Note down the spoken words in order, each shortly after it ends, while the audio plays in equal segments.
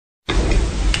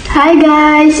Hi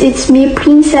guys, it's me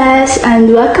Princess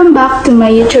and welcome back to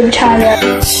my YouTube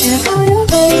channel.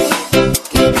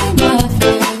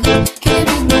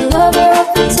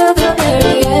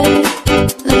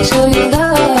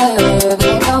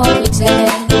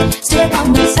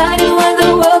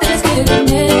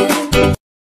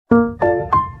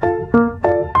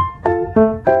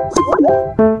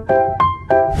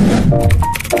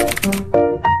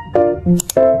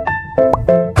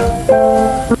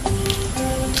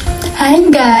 Hi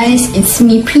guys, it's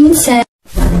me Princess.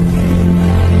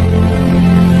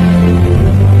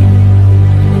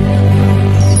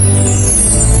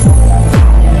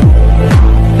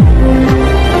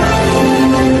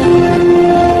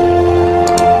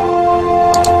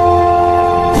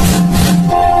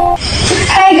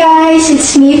 Hi guys,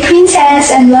 it's me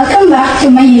Princess and welcome back to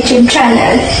my YouTube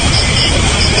channel.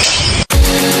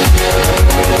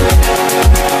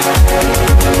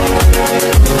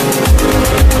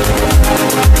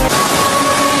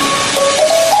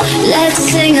 Let's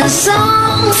sing a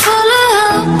song full of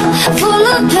hope, full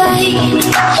of pain.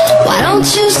 Why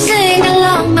don't you sing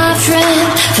along, my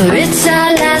friend? For it's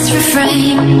our last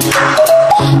refrain.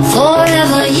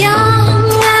 Forever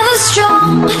young, ever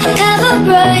strong, ever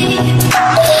brave.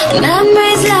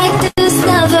 Memories like this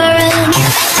never end.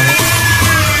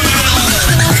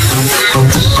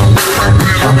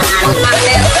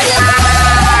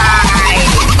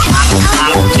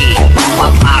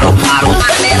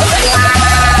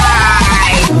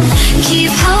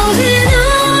 Keep holding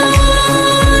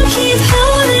on, keep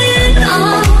holding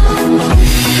on,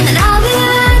 and I'll be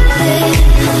right there,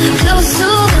 close to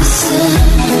the sun,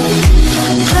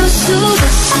 close to the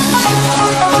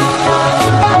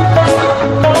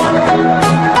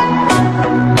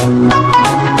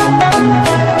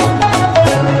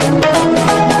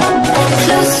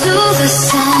close to the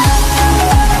sun.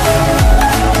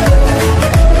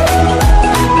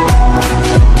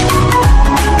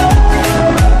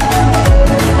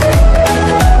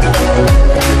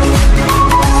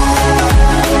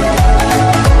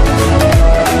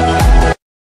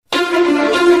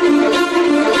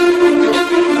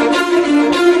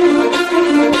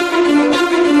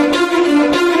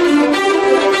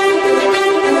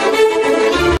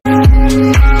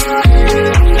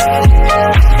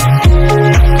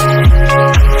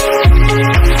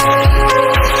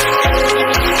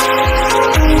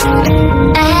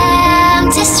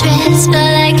 But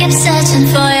I kept searching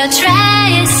for your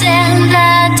trace in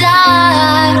the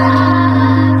dark,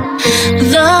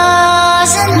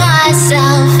 losing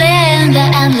myself in the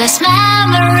endless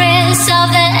memories of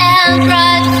the end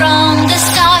right from the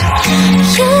start.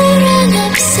 You're an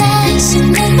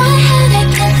obsession in my head, I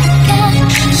can't forget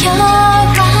your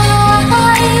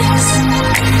eyes.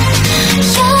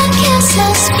 Your kiss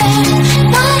has been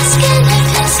my skin, I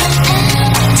feel so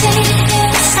empty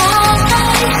inside.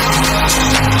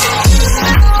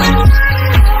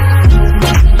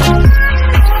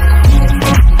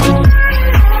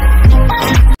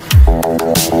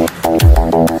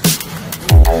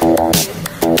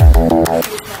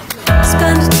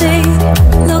 Spend a day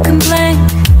looking blank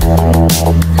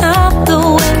out the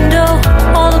window,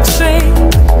 all looks great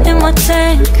in my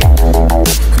tank.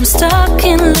 I'm stuck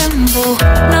in limbo,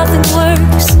 nothing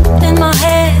works in my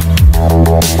head.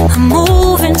 I'm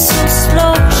moving so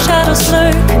slow, shadows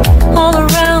lurk all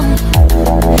around.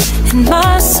 In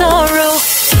my sorrow,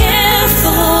 can't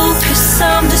focus,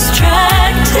 I'm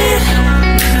distracted,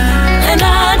 and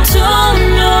I don't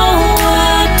know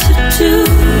what to do.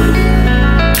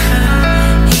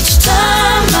 Each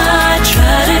time I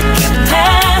try to get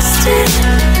past it,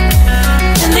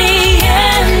 in the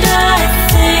end I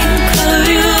think of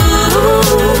you.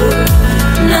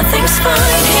 Nothing's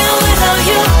fine here without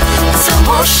you. The sun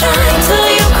won't shine till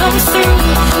you come through,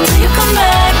 till you come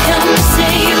back. I'm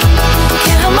missing you,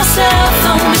 can't help myself,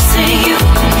 I'm missing you.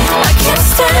 I can't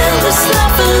stand this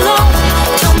life alone,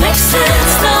 don't make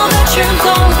sense now that you're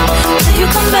gone. Till you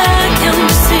come back, I'm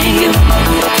missing you,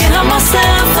 can't help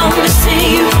myself, I'm missing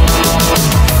you.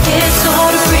 It's so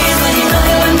hard to breathe when you're not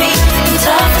here with me, and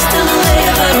tough is still to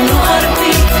live, I don't know how to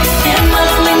be. In my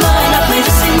lonely mind, I play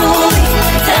the same movie.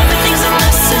 Everything's a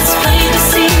mess, it's plain to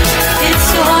see. It's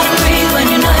so hard to breathe when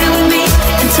you're not here with me,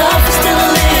 and tough is still to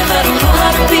live, I don't know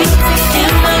how to be.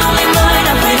 In my lonely mind,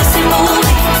 I play the same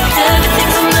movie.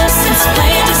 Everything's a mess, it's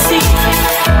plain to see.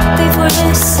 Before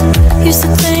this, used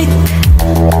to think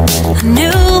I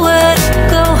knew where to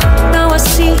go. Now I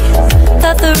see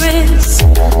that there is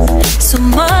so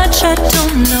much I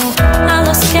don't know. I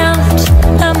lost count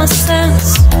at my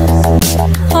sense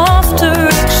of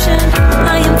direction.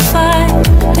 I am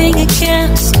fighting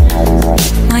against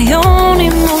my own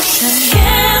emotion.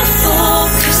 Can't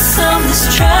focus,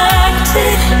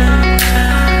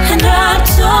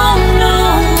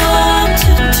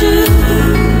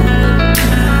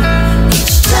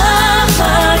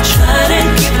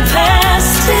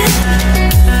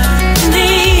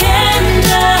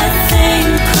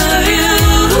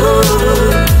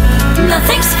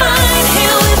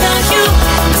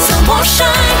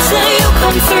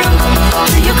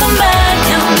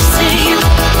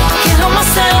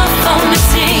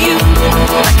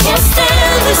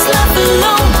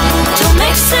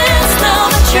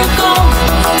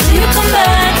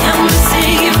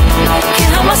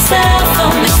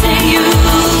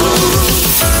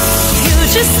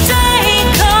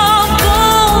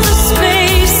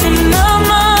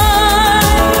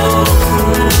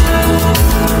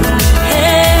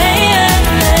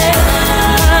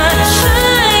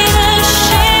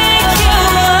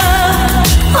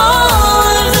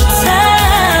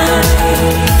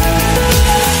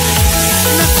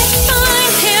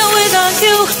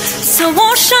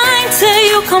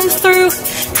 come through,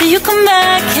 till you come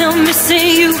back, help me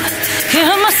see you. Can't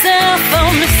help myself,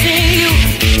 I'm missing you.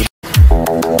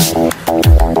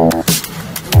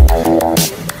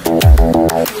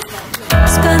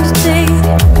 Spend a day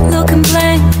looking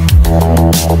blank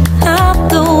out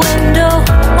the window,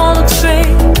 all looks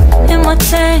great in my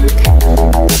tank.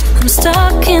 I'm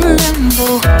stuck in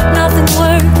limbo, nothing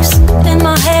works in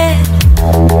my head.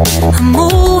 I'm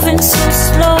moving so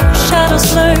slow,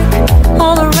 shadows lurk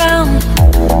all around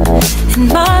in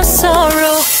my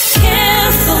sorrow.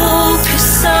 Can't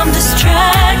focus, I'm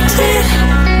distracted,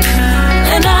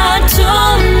 and I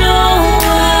don't know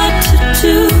what to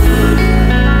do.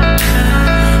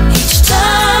 Each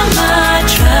time I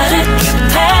try to get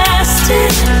past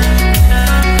it,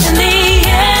 in the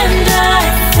end I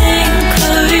think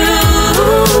of you.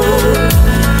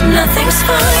 Nothing's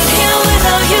fine here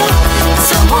without you. The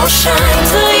sun won't shine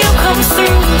till you come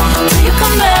through, till you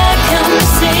come back, I'm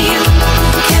missing you.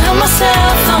 Can't help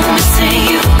myself, I'm missing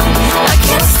you. I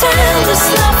can't stand this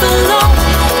life alone.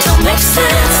 Don't make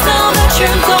sense now that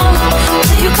you're gone.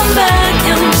 Till you come back,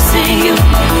 I'm missing you.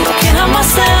 Can't help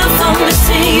myself, I'm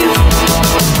missing you.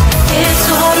 It's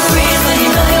so hard to breathe when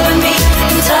you're not here with me.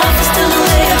 And tough is still to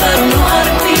live, I don't know how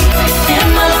to be. In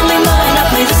my lonely mind, I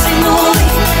play the same movie.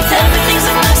 Everything's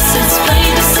a mess, it's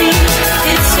plain to see.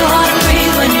 It's so hard to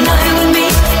breathe when you're not here with me.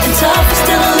 And tough is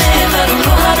still to live, I don't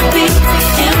know how to be.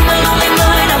 In my lonely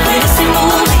mind, I play the same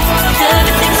movie.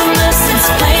 Everything's a mess, it's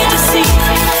plain to see.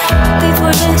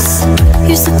 Before this,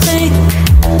 used to think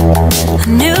I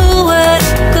knew where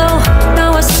to go.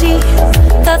 Now I see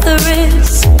that there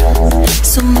is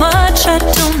so much I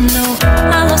don't know.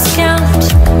 I lost count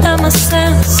and my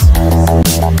sense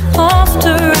of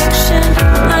direction.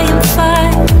 I am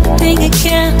fighting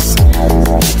against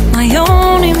my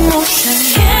own emotion.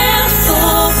 Can't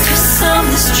focus, I'm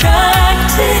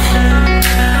distracted,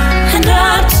 and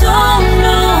I don't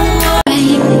know why.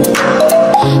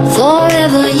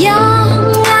 Forever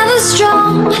young, ever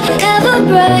strong, ever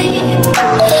bright.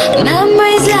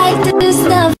 Memories like this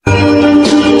never.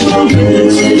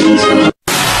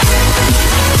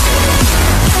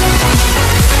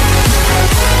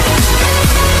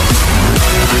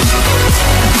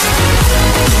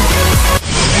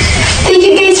 Thank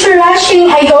you guys for watching.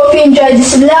 I hope you enjoyed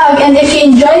this vlog, and if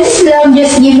you enjoyed this vlog,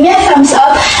 just give me a thumbs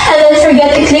up and don't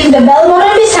forget to click the bell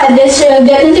button beside this so you'll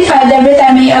get notified every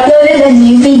time I upload a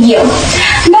new video.